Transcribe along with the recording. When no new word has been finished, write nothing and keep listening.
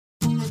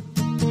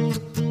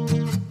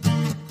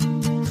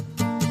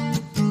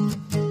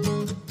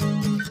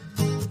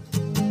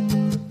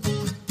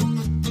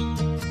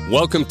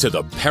Welcome to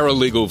the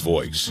Paralegal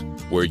Voice,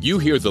 where you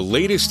hear the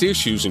latest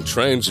issues and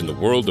trends in the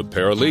world of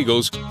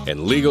paralegals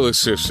and legal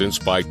assistance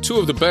by two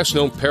of the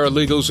best-known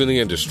paralegals in the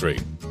industry,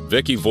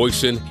 Vicki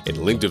Voisin and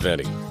Lynne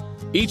DeVenny.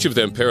 Each of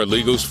them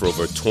paralegals for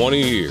over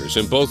 20 years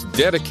and both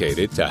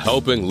dedicated to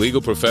helping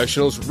legal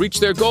professionals reach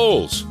their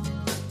goals.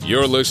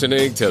 You're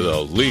listening to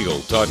the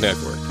Legal Talk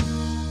Network.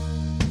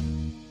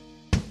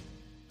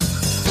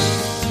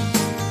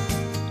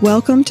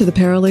 Welcome to the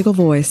Paralegal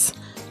Voice.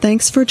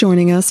 Thanks for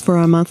joining us for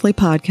our monthly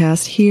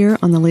podcast here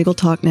on the Legal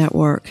Talk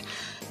Network.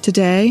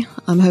 Today,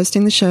 I'm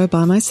hosting the show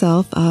by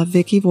myself.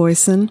 Vicki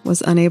Voisin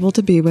was unable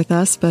to be with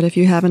us, but if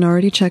you haven't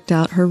already checked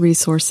out her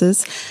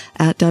resources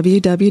at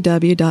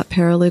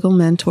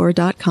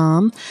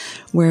www.paralegalmentor.com,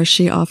 where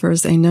she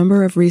offers a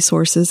number of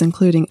resources,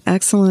 including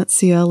excellent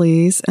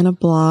CLEs and a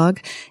blog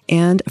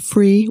and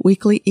free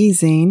weekly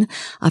e-zine.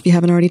 If you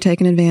haven't already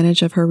taken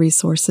advantage of her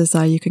resources,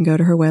 you can go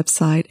to her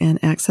website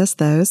and access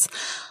those.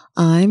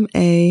 I'm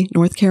a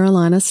North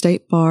Carolina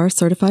State Bar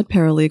certified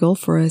paralegal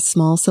for a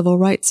small civil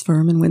rights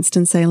firm in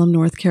Winston-Salem,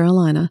 North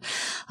Carolina.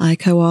 I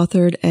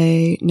co-authored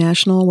a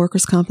national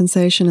workers'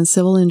 compensation and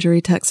civil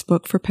injury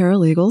textbook for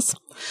paralegals.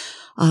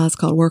 It's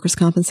called Workers'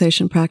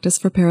 Compensation Practice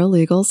for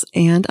Paralegals,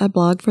 and I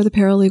blog for the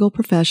paralegal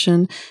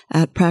profession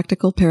at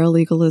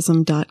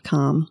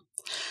practicalparalegalism.com.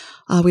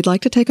 We'd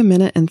like to take a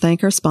minute and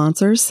thank our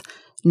sponsors,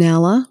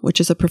 NALA,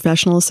 which is a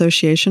professional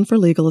association for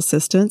legal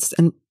assistants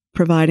and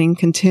providing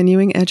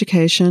continuing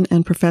education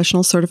and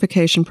professional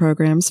certification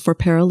programs for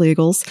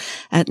paralegals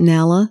at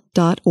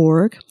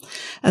nala.org,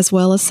 as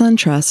well as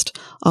SunTrust,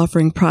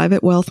 offering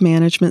private wealth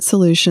management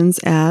solutions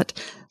at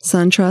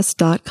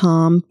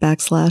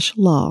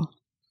suntrust.com/law.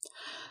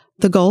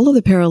 The goal of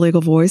the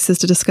Paralegal Voice is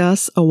to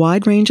discuss a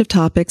wide range of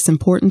topics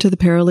important to the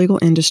paralegal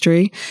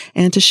industry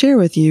and to share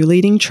with you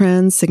leading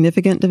trends,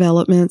 significant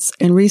developments,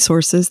 and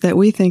resources that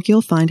we think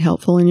you'll find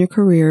helpful in your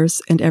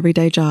careers and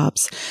everyday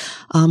jobs.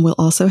 We'll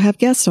also have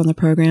guests on the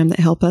program that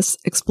help us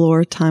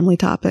explore timely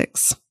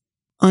topics.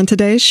 On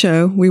today's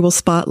show, we will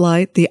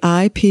spotlight the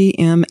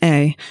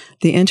IPMA,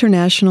 the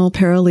International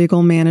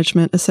Paralegal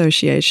Management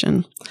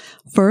Association.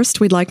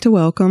 First, we'd like to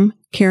welcome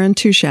Karen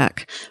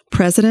Tuschak,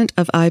 President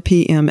of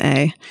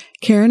IPMA.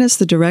 Karen is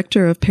the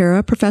Director of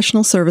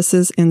Paraprofessional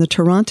Services in the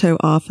Toronto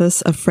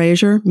office of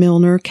Fraser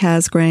Milner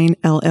Casgrain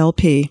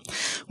LLP,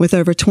 with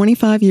over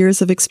 25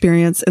 years of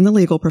experience in the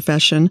legal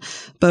profession,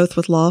 both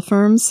with law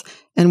firms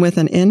and with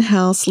an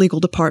in-house legal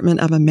department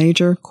of a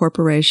major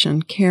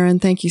corporation. Karen,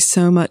 thank you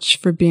so much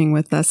for being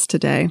with us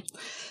today.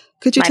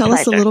 Could you tell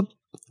us a little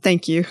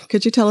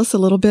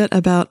bit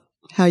about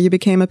how you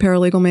became a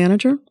paralegal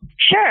manager?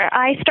 Sure.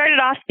 I started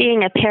off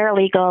being a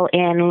paralegal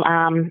in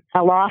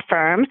a law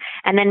firm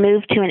and then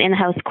moved to an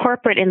in-house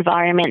corporate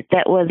environment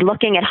that was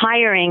looking at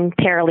hiring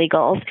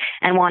paralegals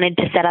and wanted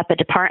to set up a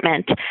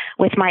department.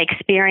 With my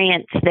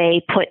experience,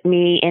 they put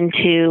me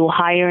into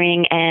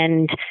hiring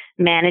and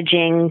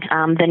managing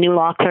the new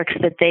law clerks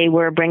that they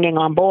were bringing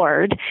on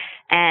board.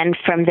 And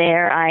from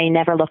there, I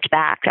never looked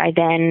back. I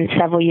then,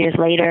 several years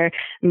later,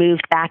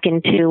 moved back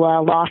into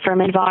a law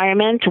firm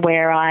environment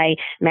where I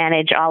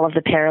manage all of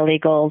the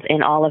paralegals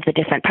in all of the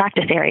different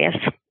practice areas.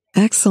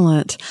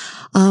 Excellent.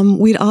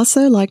 We'd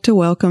also like to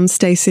welcome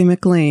Stacie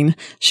McLean.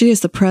 She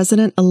is the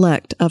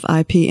President-elect of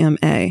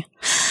IPMA.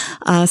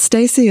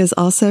 Stacie is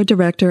also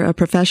Director of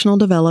Professional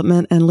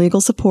Development and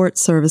Legal Support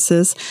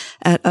Services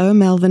at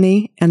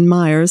O'Melveny &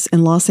 Myers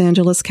in Los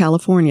Angeles,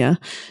 California.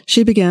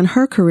 She began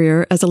her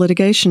career as a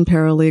litigation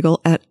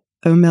paralegal at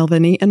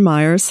O'Melveny &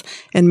 Myers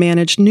and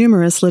managed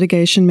numerous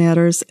litigation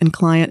matters and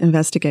client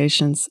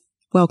investigations.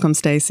 Welcome,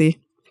 Stacie.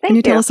 Can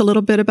you tell us a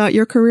little bit about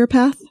your career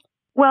path?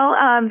 Well,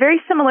 very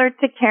similar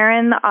to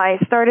Karen, I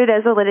started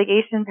as a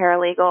litigation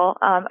paralegal.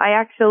 I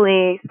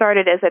actually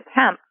started as a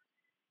temp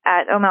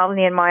at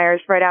O'Melveny &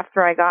 Myers right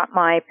after I got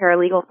my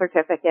paralegal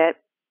certificate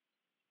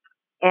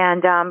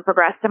and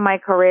progressed in my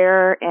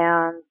career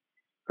and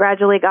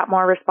gradually got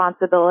more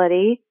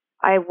responsibility.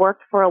 I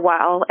worked for a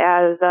while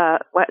as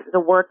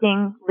the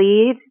working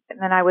lead, and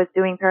then I was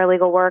doing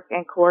paralegal work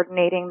and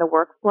coordinating the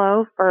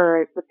workflow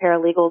for the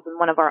paralegals in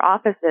one of our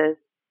offices.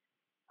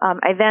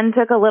 I then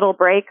took a little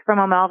break from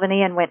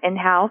O'Melveny and went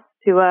in-house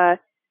to a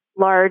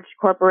large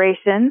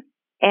corporation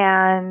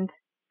and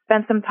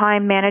spent some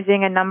time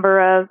managing a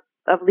number of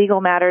legal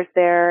matters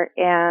there.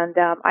 And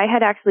I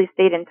had actually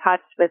stayed in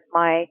touch with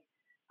my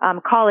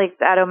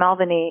colleagues at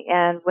O'Melveny,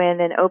 and when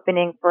an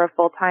opening for a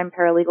full-time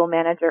paralegal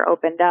manager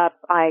opened up,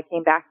 I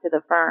came back to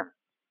the firm.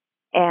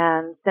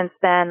 And since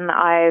then,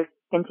 I've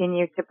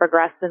continued to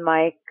progress in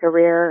my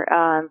career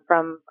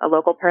from a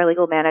local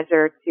paralegal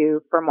manager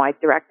to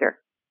firm-wide director.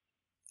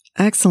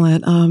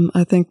 Excellent.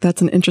 I think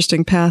that's an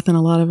interesting path, and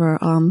a lot of our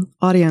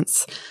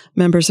audience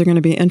members are going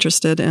to be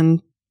interested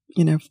in,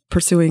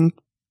 pursuing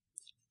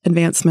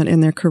advancement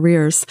in their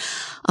careers.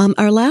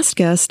 Our last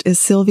guest is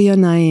Sylvia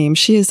Naim.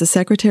 She is the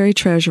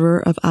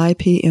Secretary-Treasurer of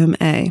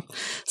IPMA.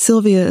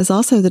 Sylvia is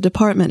also the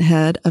department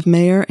head of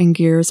Mayer and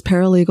Geer's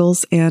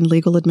Paralegals and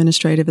Legal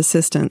Administrative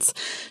Assistants.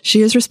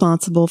 She is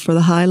responsible for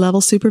the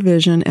high-level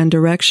supervision and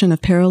direction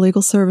of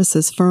paralegal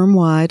services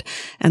firm-wide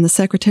and the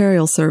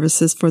secretarial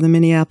services for the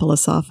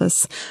Minneapolis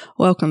office.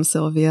 Welcome,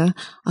 Sylvia.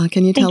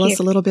 Can you tell us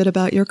a little bit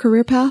about your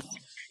career path?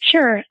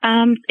 Sure.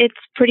 It's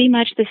pretty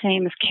much the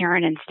same as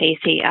Karen and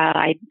Stacie.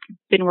 I've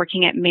been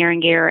working at Mayer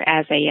and Geer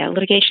as a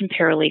litigation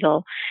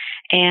paralegal,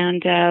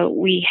 and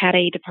we had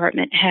a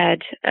department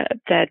head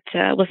that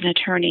was an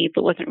attorney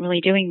but wasn't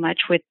really doing much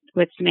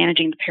with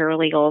managing the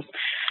paralegals.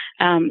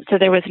 So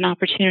there was an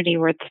opportunity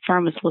where the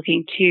firm was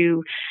looking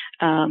to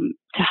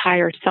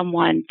hire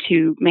someone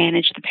to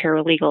manage the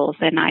paralegals,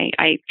 and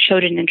I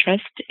showed an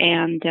interest,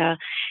 and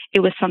it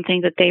was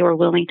something that they were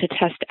willing to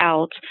test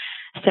out.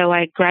 So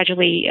I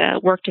gradually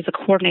worked as a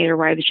coordinator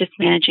where I was just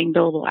managing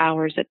billable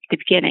hours at the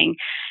beginning.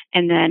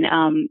 And then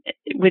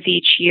with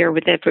each year,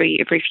 with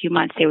every few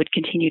months, they would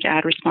continue to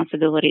add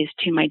responsibilities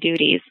to my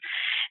duties,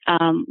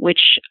 which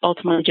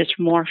ultimately just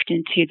morphed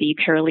into the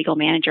paralegal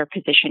manager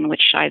position,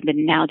 which I've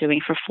been now doing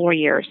for 4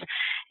 years.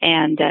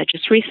 And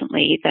just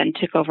recently then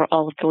took over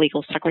all of the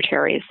legal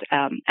secretaries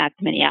at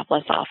the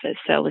Minneapolis office.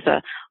 So it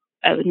was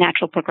a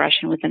natural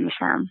progression within the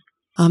firm.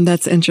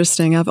 That's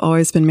interesting. I've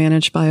always been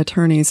managed by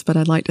attorneys, but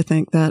I'd like to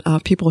think that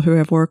people who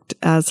have worked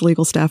as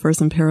legal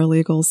staffers and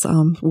paralegals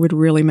would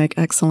really make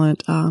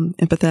excellent,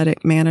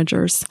 empathetic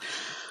managers.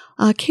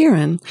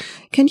 Karen,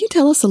 can you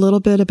tell us a little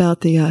bit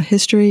about the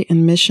history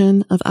and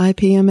mission of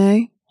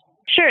IPMA?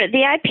 Sure.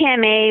 The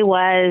IPMA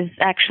was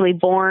actually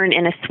born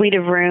in a suite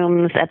of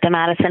rooms at the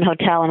Madison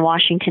Hotel in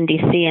Washington,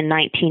 D.C. in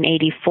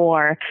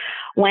 1984,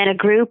 when a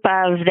group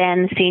of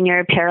then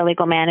senior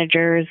paralegal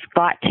managers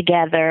got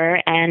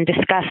together and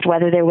discussed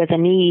whether there was a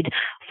need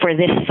for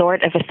this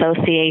sort of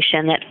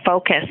association that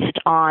focused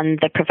on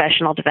the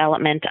professional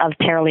development of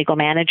paralegal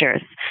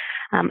managers.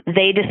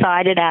 They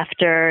decided,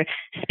 after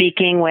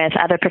speaking with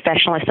other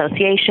professional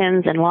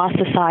associations and law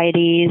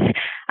societies,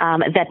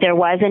 that there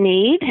was a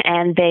need,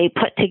 and they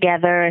put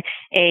together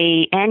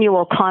an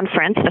annual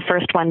conference, the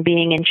first one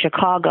being in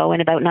Chicago in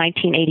about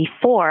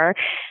 1984,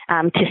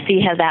 to see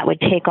how that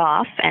would take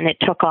off. And it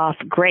took off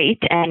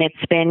great, and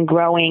it's been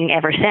growing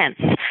ever since.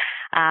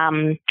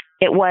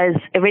 It was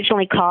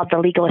originally called the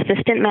Legal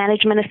Assistant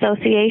Management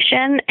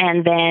Association,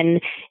 and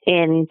then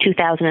in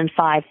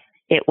 2005,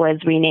 it was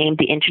renamed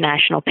the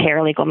International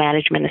Paralegal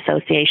Management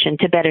Association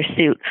to better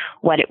suit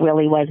what it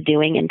really was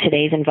doing in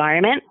today's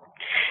environment.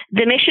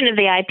 The mission of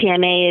the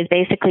IPMA is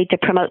basically to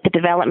promote the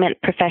development,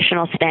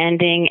 professional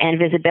standing, and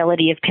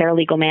visibility of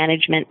paralegal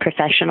management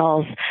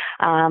professionals,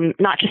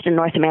 not just in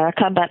North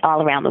America, but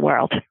all around the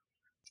world.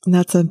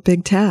 That's a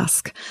big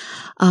task.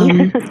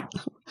 I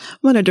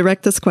want to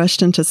direct this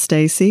question to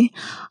Stacie.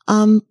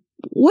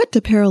 What do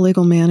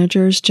paralegal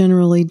managers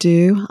generally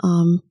do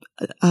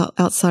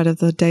outside of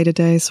the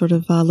day-to-day sort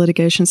of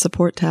litigation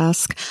support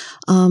task?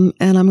 And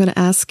I'm going to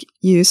ask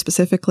you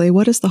specifically,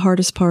 what is the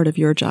hardest part of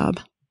your job?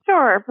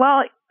 Sure.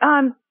 Well,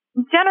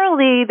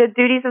 generally, the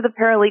duties of the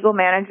paralegal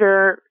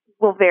manager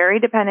will vary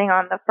depending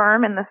on the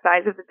firm and the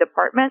size of the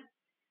department.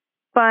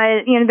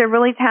 But, they're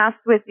really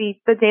tasked with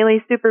the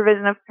daily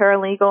supervision of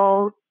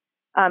paralegals,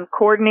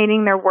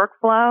 coordinating their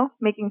workflow,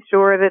 making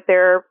sure that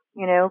they're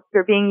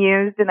being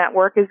used and that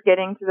work is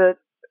getting to the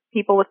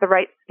people with the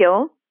right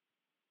skills.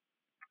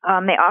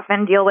 They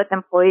often deal with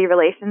employee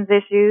relations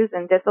issues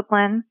and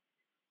discipline,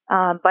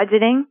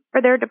 budgeting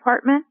for their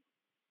department,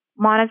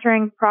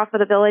 monitoring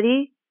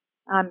profitability,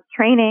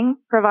 training,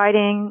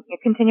 providing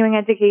continuing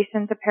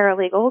education to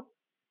paralegals,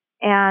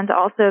 and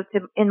also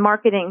in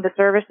marketing the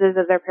services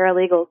of their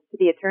paralegals to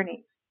the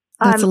attorneys.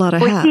 That's a lot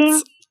of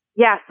hats.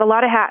 Yes, a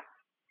lot of hats.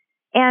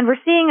 And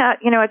we're seeing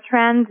a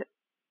trend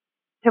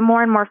to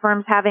more and more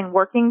firms having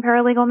working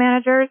paralegal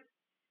managers.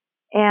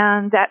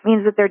 And that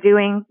means that they're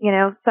doing,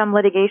 some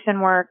litigation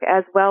work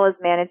as well as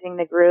managing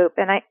the group.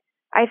 And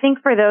I think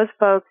for those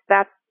folks,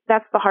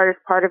 that's the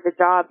hardest part of the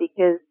job,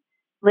 because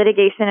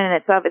litigation in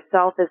itself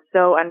is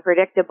so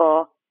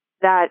unpredictable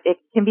that it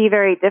can be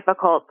very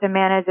difficult to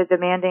manage a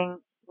demanding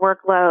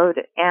workload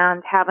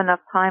and have enough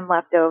time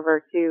left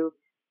over to,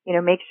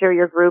 make sure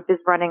your group is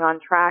running on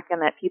track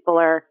and that people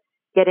are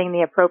getting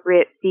the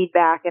appropriate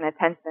feedback and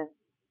attention.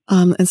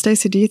 And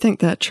Stacie, do you think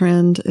that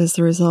trend is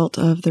the result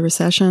of the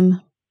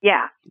recession?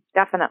 Yeah,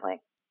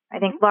 definitely. I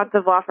think lots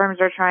of law firms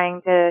are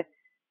trying to,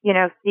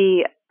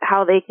 see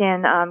how they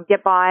can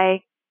get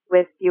by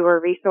with fewer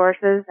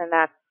resources, and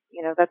that's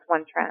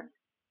one trend.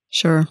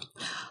 Sure.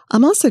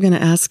 I'm also going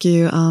to ask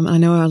you, I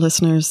know our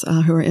listeners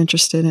who are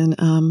interested in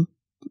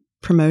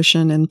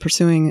promotion and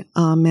pursuing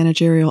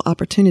managerial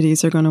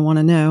opportunities are going to want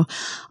to know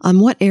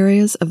what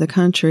areas of the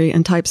country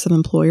and types of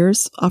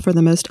employers offer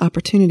the most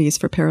opportunities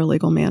for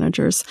paralegal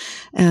managers.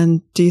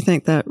 And do you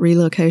think that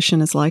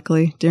relocation is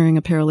likely during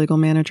a paralegal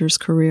manager's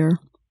career?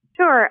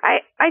 Sure.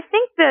 I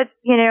think that,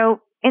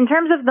 in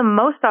terms of the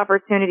most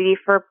opportunity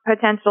for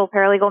potential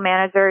paralegal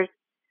managers,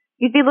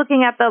 you'd be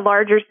looking at the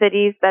larger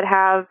cities that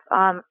have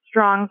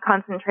strong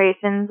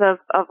concentrations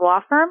of law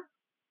firms.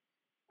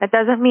 That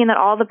doesn't mean that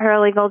all the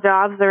paralegal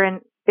jobs are in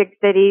big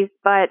cities,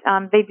 but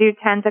they do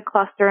tend to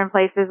cluster in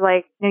places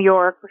like New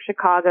York or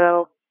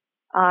Chicago,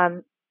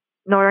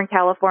 Northern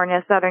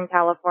California, Southern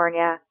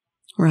California.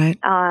 Right.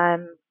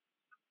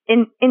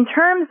 In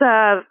terms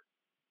of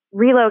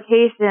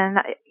relocation,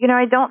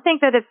 I don't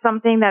think that it's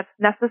something that's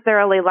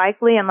necessarily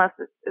likely unless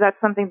that's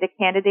something the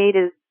candidate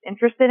is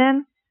interested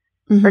in.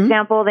 Mm-hmm. For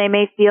example, they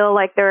may feel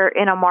like they're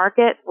in a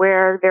market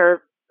where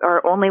there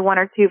are only one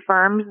or two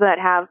firms that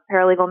have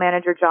paralegal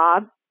manager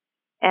jobs,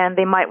 and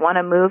they might want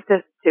to move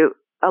to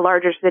a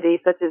larger city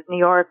such as New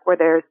York where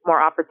there's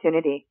more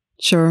opportunity.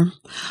 Sure.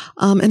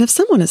 And if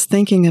someone is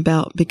thinking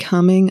about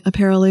becoming a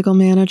paralegal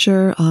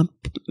manager,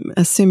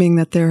 assuming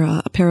that they're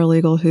a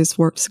paralegal who's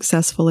worked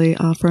successfully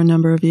for a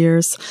number of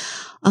years,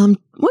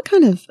 what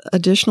kind of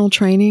additional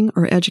training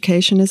or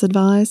education is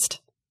advised?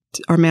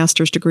 Are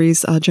master's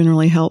degrees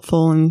generally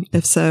helpful? And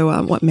if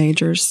so, what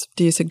majors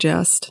do you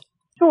suggest?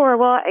 Sure.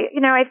 Well,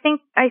 I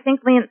think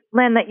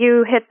Lynn, that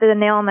you hit the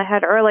nail on the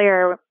head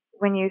earlier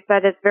when you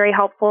said it's very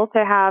helpful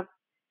to have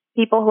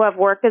people who have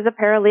worked as a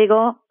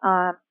paralegal,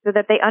 so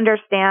that they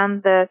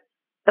understand the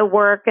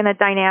work and the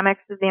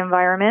dynamics of the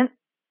environment.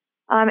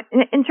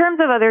 In terms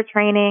of other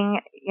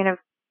training,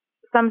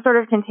 some sort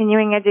of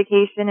continuing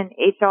education in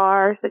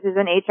HR, such as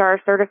an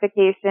HR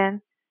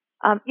certification,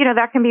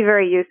 that can be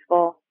very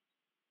useful.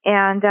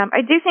 And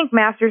I do think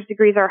master's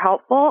degrees are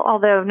helpful,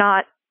 although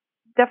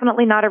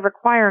definitely not a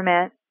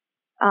requirement.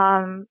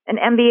 An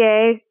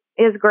MBA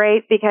is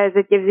great because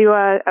it gives you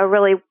a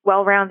really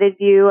well-rounded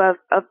view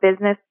of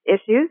business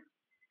issues.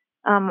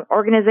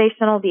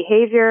 Organizational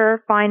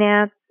behavior,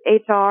 finance,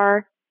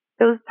 HR,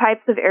 those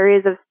types of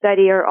areas of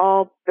study are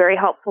all very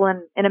helpful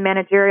in a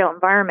managerial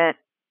environment.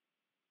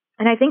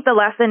 And I think the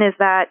lesson is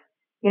that,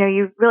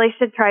 you really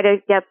should try to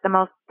get the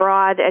most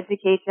broad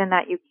education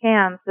that you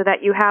can so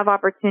that you have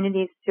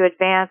opportunities to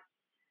advance,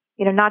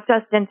 not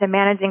just into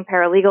managing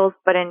paralegals,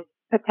 but in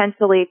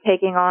potentially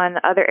taking on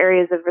other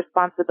areas of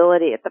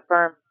responsibility at the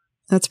firm.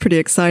 That's pretty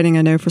exciting,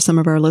 I know, for some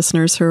of our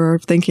listeners who are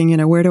thinking,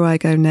 where do I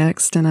go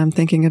next? And I'm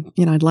thinking of,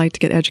 I'd like to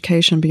get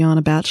education beyond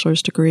a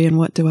bachelor's degree, and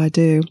what do I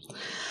do?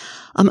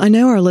 I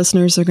know our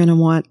listeners are going to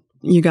want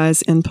you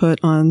guys' input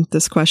on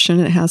this question.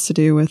 It has to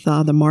do with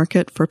the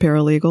market for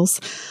paralegals.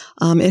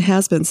 It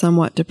has been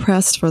somewhat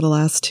depressed for the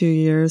last 2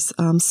 years.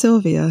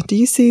 Sylvia, do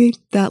you see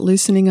that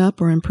loosening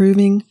up or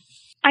improving?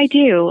 I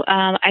do.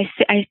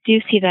 I do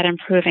see that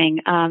improving.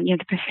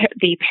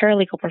 The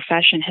paralegal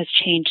profession has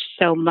changed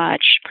so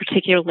much,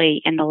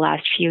 particularly in the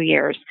last few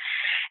years.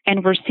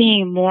 And we're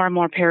seeing more and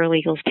more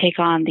paralegals take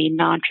on the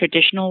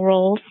non-traditional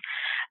roles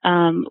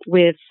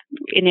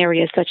in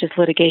areas such as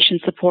litigation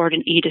support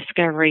and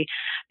e-discovery.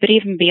 But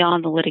even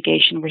beyond the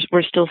litigation,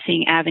 we're still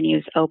seeing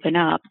avenues open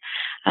up.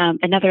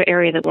 Another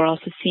area that we're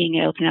also seeing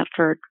open up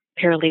for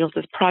paralegals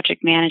is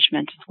project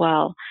management as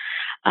well.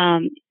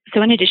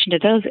 So in addition to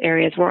those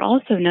areas, we're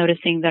also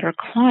noticing that our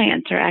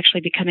clients are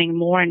actually becoming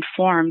more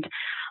informed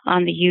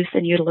on the use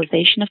and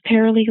utilization of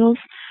paralegals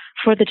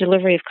for the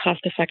delivery of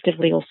cost-effective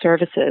legal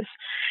services.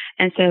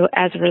 And so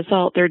as a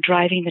result, they're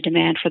driving the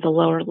demand for the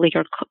lower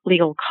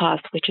legal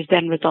costs, which is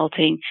then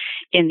resulting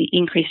in the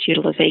increased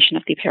utilization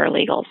of the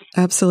paralegals.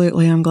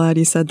 Absolutely. I'm glad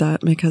you said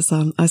that because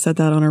I said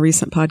that on a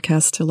recent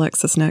podcast to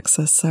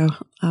LexisNexis. So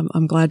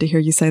I'm glad to hear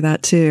you say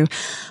that too.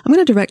 I'm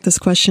going to direct this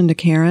question to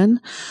Karen.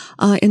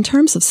 In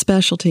terms of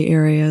specialty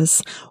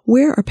areas,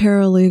 where are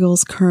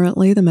paralegals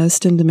currently the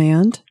most in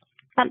demand?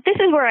 This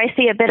is where I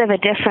see a bit of a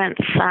difference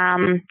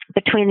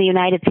between the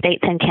United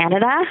States and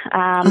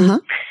Canada.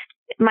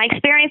 My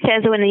experience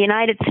is in the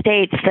United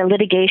States, the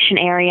litigation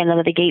area and the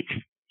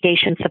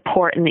litigation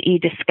support and the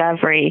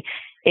e-discovery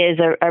is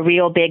a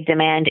real big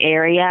demand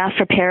area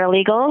for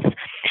paralegals.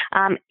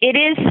 It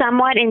is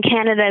somewhat in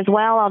Canada as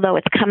well, although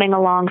it's coming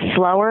along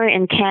slower.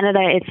 In Canada,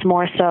 it's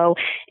more so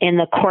in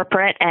the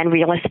corporate and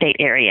real estate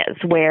areas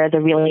where the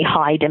really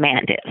high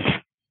demand is.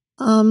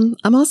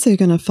 I'm also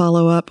going to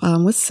follow up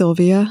with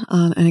Sylvia.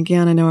 And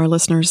again, I know our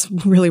listeners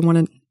really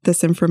wanted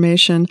this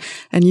information,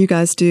 and you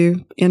guys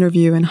do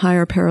interview and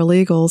hire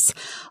paralegals.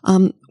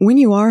 When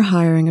you are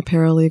hiring a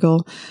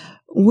paralegal,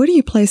 what are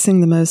you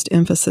placing the most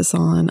emphasis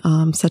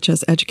on, such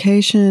as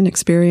education,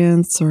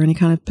 experience, or any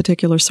kind of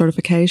particular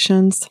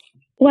certifications?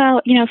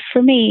 Well,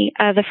 for me,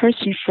 the first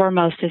and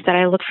foremost is that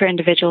I look for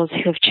individuals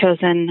who have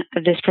chosen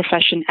this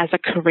profession as a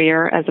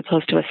career as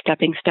opposed to a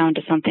stepping stone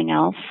to something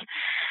else.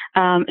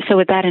 So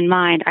with that in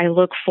mind, I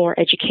look for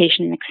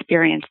education and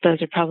experience.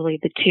 Those are probably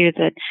the two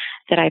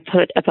that I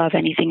put above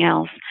anything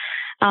else.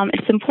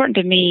 It's important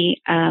to me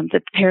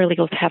that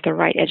paralegals have the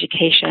right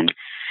education.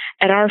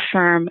 At our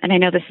firm, and I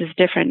know this is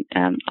different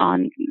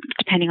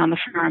depending on the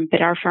firm,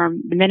 but our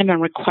firm, the minimum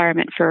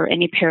requirement for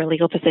any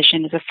paralegal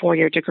position is a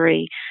 4-year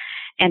degree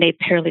and a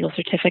paralegal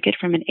certificate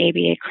from an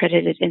ABA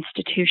accredited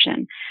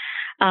institution.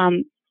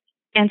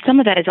 And some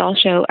of that is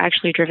also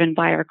actually driven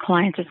by our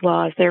clients as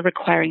well, as they're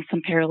requiring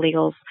some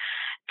paralegals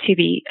to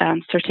be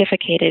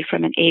certificated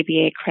from an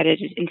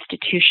ABA-accredited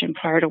institution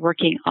prior to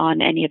working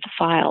on any of the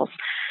files.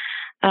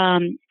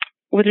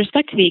 With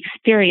respect to the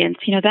experience,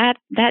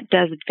 that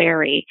does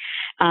vary.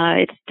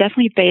 It's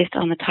definitely based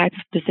on the type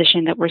of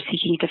position that we're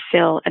seeking to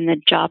fill and the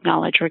job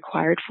knowledge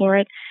required for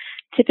it.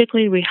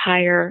 Typically, we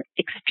hire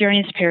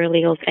experienced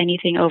paralegals,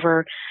 anything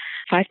over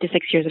 5 to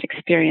 6 years of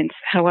experience.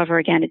 However,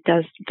 again, it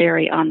does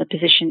vary on the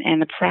position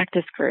and the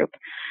practice group.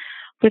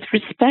 With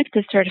respect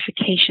to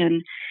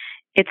certification,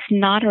 it's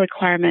not a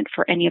requirement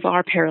for any of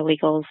our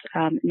paralegals,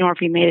 nor have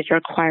we made it a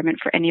requirement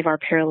for any of our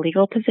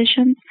paralegal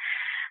positions.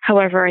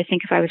 However, I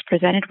think if I was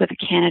presented with a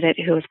candidate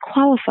who was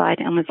qualified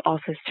and was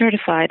also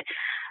certified,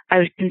 I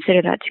would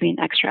consider that to be an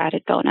extra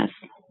added bonus.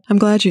 I'm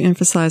glad you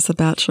emphasized the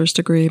bachelor's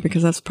degree,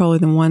 because that's probably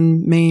the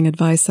one main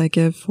advice I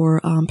give for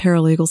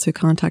paralegals who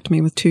contact me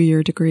with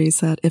 2-year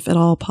degrees, that if at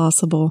all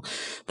possible,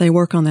 they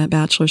work on that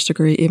bachelor's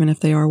degree, even if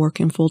they are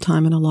working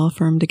full-time in a law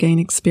firm, to gain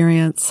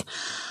experience.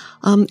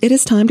 It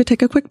is time to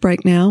take a quick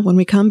break now. When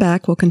we come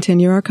back, we'll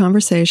continue our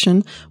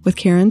conversation with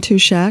Karen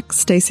Tuschak,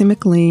 Stacie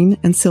McLean,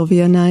 and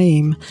Sylvia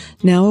Naim.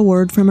 Now a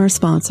word from our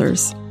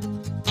sponsors.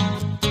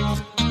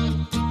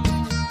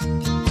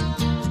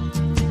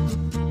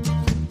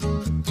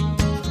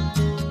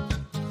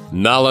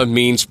 NALA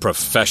means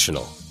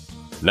professional.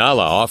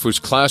 NALA offers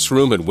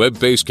classroom and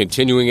web-based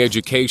continuing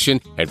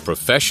education and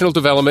professional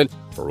development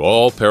for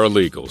all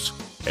paralegals.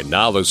 And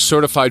NALA's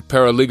certified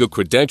paralegal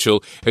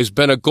credential has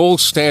been a gold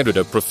standard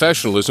of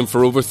professionalism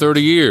for over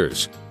 30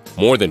 years.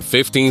 More than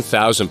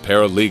 15,000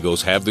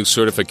 paralegals have this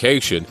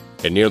certification,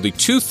 and nearly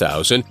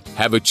 2,000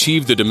 have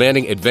achieved the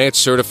demanding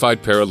advanced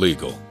certified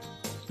paralegal.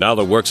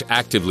 NALA works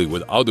actively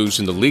with others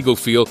in the legal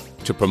field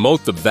to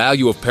promote the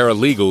value of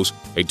paralegals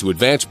and to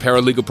advance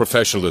paralegal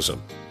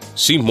professionalism.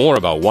 See more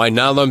about why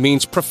NALA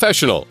means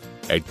professional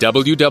at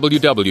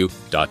www.nala.org.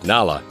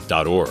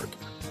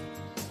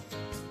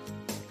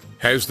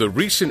 Has the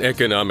recent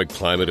economic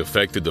climate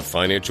affected the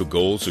financial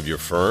goals of your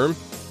firm?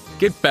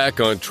 Get back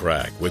on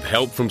track with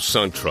help from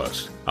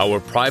SunTrust.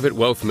 Our private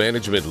wealth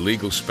management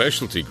legal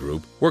specialty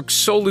group works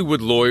solely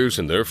with lawyers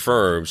and their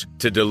firms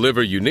to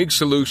deliver unique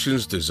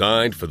solutions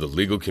designed for the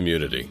legal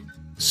community.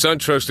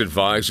 SunTrust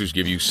advisors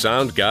give you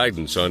sound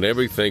guidance on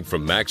everything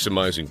from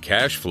maximizing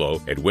cash flow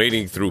and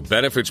wading through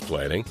benefits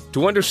planning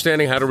to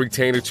understanding how to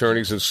retain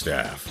attorneys and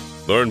staff.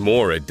 Learn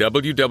more at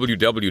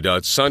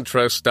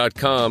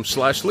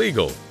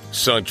www.suntrust.com/legal.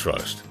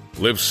 SunTrust.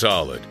 Live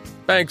solid.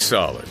 Bank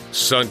solid.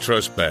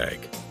 SunTrust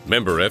Bank.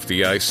 Member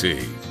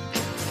FDIC.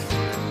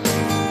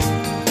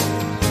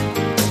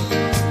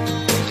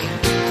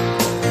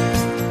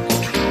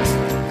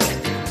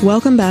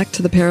 Welcome back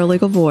to the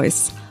Paralegal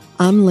Voice.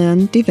 I'm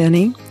Lynne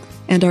DeVenny,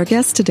 and our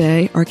guests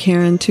today are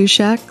Karen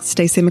Tuschak,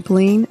 Stacie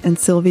McLean, and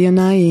Sylvia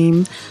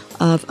Naim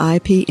of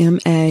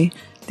IPMA,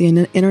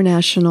 the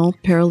International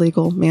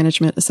Paralegal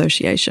Management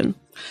Association.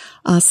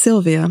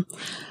 Sylvia,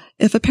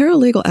 if a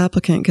paralegal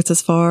applicant gets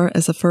as far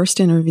as a first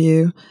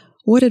interview,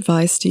 what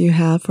advice do you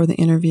have for the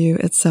interview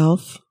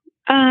itself?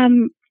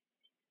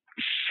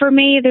 For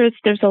me,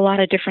 there's a lot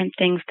of different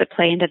things that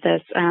play into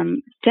this.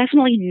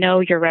 Definitely know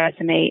your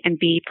resume and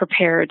be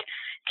prepared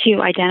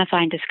to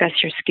identify and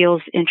discuss your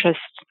skills,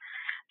 interests,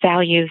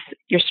 values,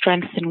 your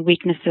strengths and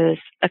weaknesses,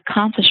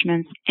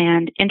 accomplishments,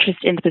 and interest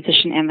in the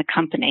position and the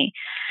company.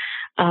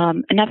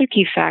 Another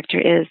key factor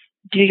is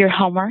do your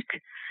homework.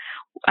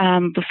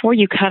 Before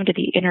you come to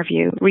the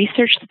interview,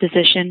 research the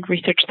position,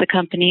 research the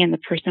company and the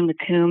person with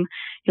whom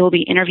you'll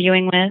be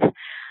interviewing with.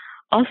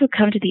 Also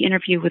come to the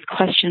interview with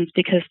questions,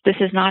 because this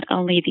is not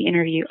only the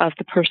interview of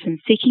the person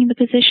seeking the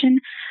position,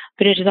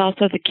 but it is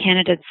also the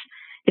candidate's.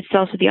 It's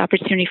also the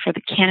opportunity for the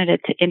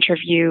candidate to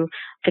interview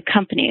the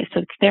company.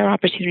 So it's their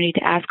opportunity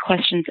to ask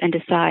questions and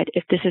decide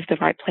if this is the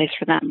right place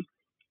for them.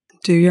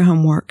 Do your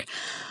homework.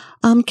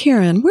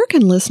 Karen, where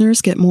can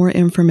listeners get more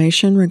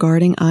information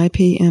regarding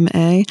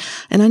IPMA?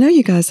 And I know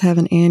you guys have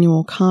an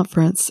annual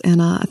conference,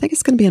 and I think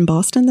it's going to be in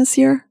Boston this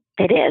year.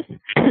 It is.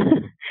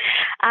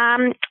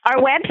 Our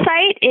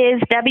website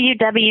is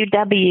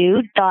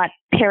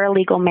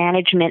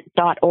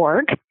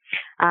www.paralegalmanagement.org.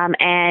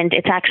 And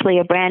it's actually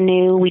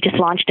we just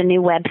launched a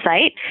new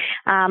website.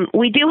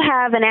 We do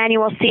have an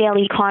annual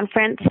CLE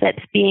conference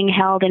that's being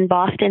held in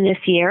Boston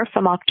this year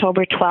from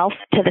October 12th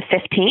to the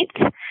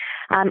 15th.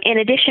 In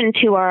addition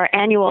to our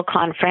annual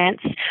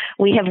conference,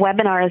 we have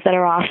webinars that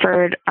are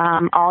offered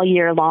all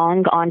year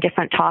long on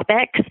different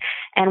topics.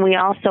 And we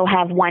also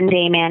have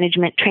one-day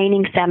management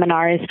training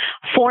seminars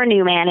for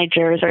new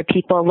managers or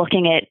people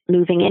looking at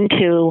moving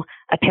into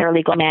a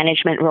paralegal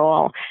management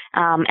role.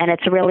 And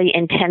it's a really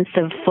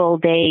intensive full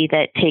day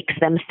that takes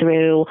them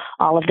through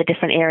all of the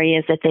different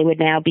areas that they would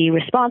now be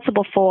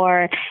responsible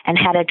for and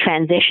how to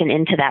transition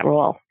into that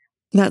role.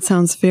 That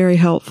sounds very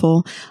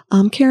helpful.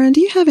 Karen,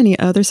 do you have any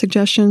other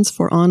suggestions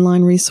for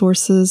online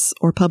resources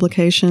or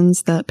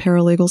publications that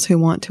paralegals who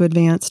want to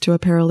advance to a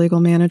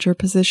paralegal manager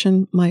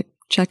position might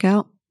check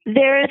out?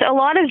 There's a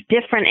lot of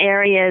different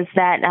areas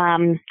that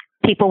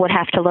people would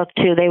have to look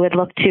to. They would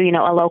look to,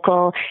 a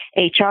local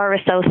HR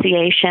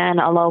association,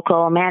 a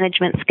local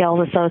management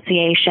skills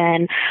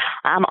association.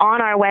 On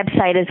our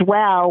website as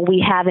well,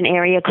 we have an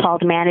area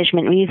called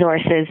Management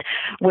Resources,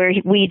 where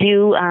we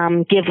do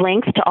give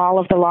links to all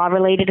of the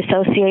law-related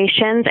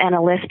associations and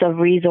a list of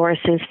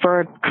resources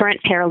for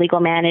current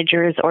paralegal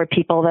managers or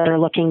people that are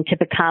looking to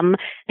become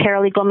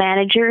paralegal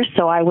managers.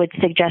 So I would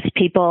suggest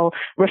people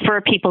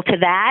refer people to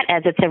that,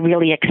 as it's a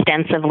really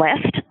extensive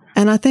list.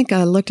 And I think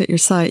I looked at your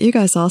site. You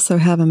guys also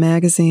have a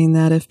magazine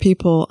that if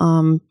people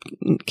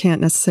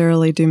can't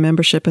necessarily do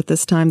membership at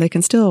this time, they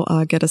can still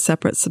get a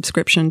separate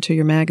subscription to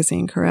your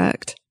magazine,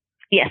 correct?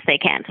 Yes, they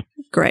can.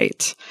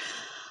 Great.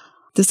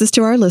 This is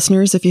to our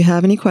listeners. If you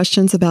have any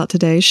questions about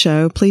today's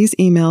show, please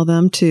email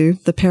them to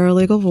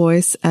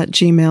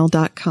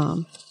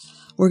theparalegalvoice@gmail.com.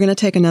 We're going to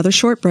take another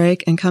short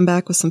break and come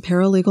back with some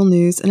paralegal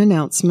news and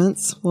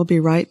announcements. We'll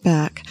be right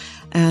back.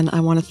 And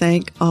I want to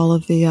thank all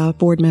of the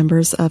board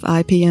members of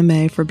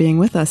IPMA for being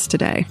with us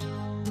today.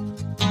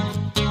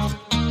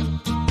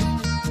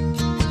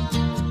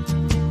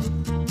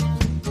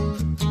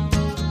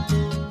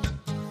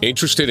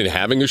 Interested in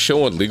having a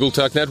show on Legal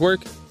Talk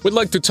Network? We'd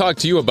like to talk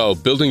to you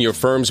about building your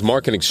firm's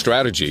marketing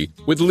strategy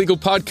with legal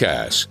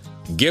podcasts.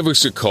 Give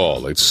us a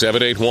call at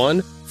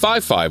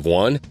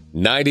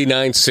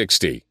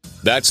 781-551-9960.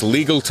 That's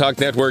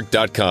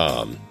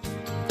LegalTalkNetwork.com.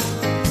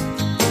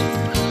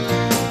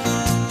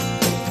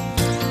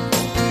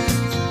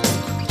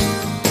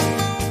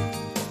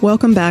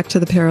 Welcome back to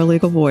the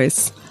Paralegal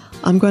Voice.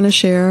 I'm going to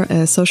share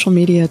a social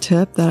media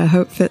tip that I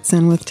hope fits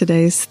in with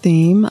today's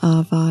theme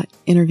of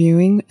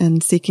interviewing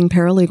and seeking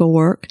paralegal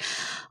work.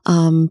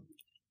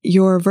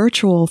 Your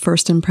virtual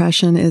first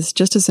impression is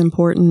just as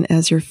important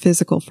as your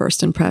physical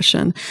first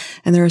impression.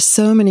 And there are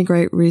so many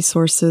great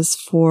resources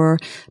for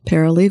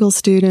paralegal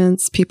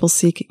students, people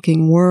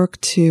seeking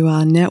work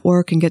to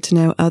network and get to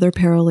know other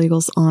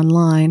paralegals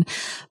online.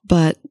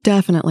 But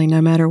definitely,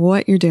 no matter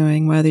what you're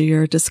doing, whether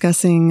you're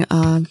discussing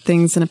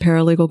things in a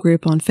paralegal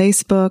group on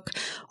Facebook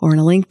or in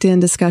a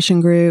LinkedIn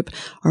discussion group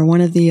or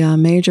one of the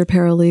major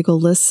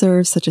paralegal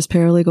listservs such as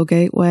Paralegal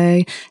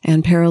Gateway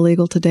and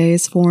Paralegal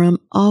Today's forum,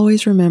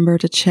 always remember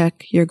to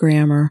check your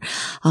grammar.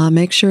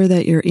 Make sure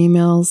that your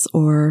emails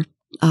or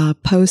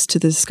posts to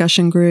the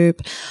discussion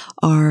group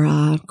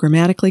are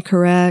grammatically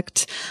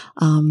correct,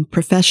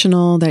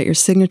 professional, that your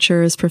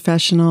signature is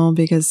professional,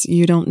 because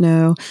you don't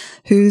know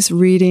who's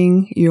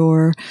reading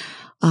your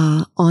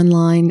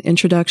online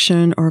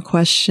introduction or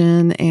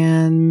question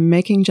and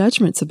making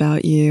judgments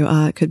about you.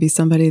 It could be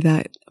somebody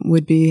that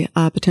would be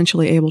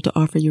potentially able to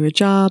offer you a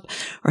job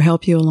or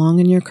help you along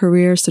in your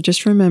career. So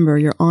just remember,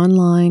 your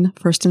online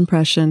first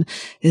impression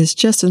is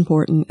just as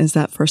important as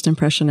that first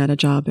impression at a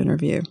job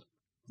interview.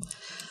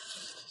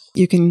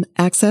 You can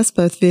access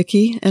both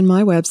Vicki and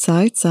my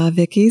websites.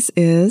 Vicki's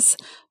is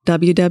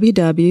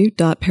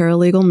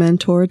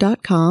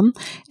www.paralegalmentor.com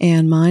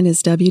and mine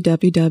is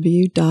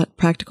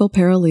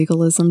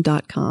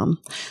www.practicalparalegalism.com.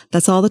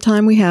 That's all the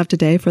time we have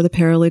today for the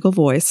Paralegal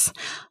Voice.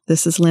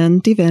 This is Lynne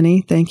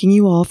DeVenny, thanking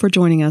you all for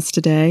joining us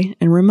today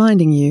and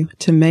reminding you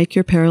to make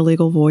your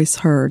paralegal voice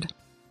heard.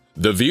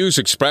 The views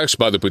expressed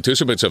by the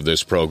participants of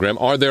this program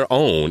are their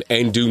own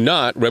and do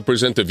not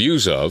represent the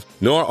views of,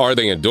 nor are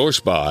they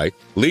endorsed by,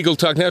 Legal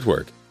Talk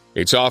Network,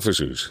 its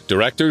officers,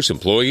 directors,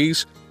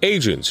 employees,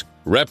 agents,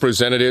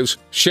 representatives,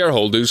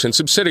 shareholders, and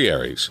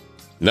subsidiaries.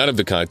 None of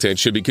the content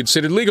should be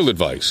considered legal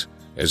advice.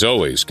 As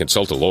always,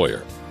 consult a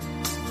lawyer.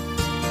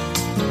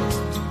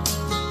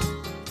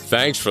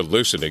 Thanks for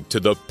listening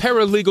to the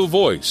Paralegal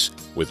Voice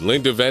with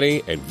Lynne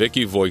DeVenny and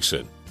Vicki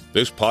Voisin.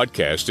 This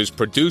podcast is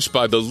produced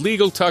by the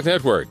Legal Talk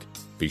Network.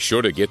 Be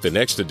sure to get the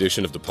next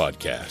edition of the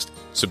podcast.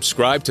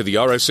 Subscribe to the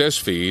RSS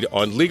feed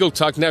on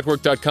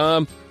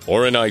LegalTalkNetwork.com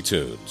or in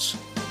iTunes.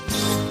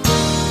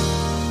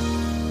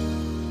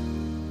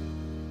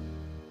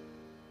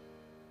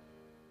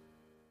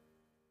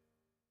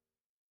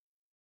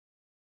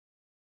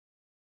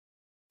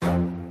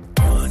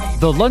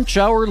 The Lunch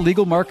Hour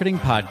Legal Marketing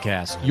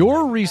Podcast,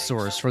 your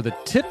resource for the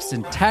tips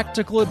and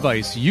tactical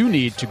advice you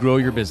need to grow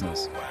your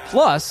business.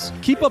 Plus,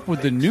 keep up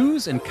with the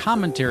news and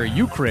commentary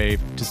you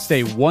crave to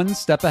stay one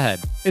step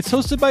ahead. It's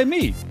hosted by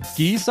me,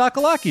 Guy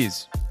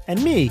Sakalakis.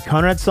 And me,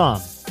 Conrad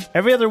Som.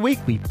 Every other week,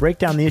 we break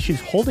down the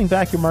issues holding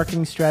back your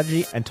marketing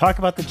strategy and talk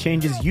about the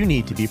changes you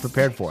need to be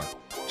prepared for.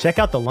 Check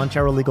out the Lunch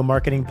Hour Legal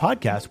Marketing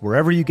Podcast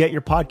wherever you get your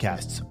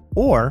podcasts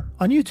or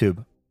on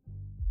YouTube.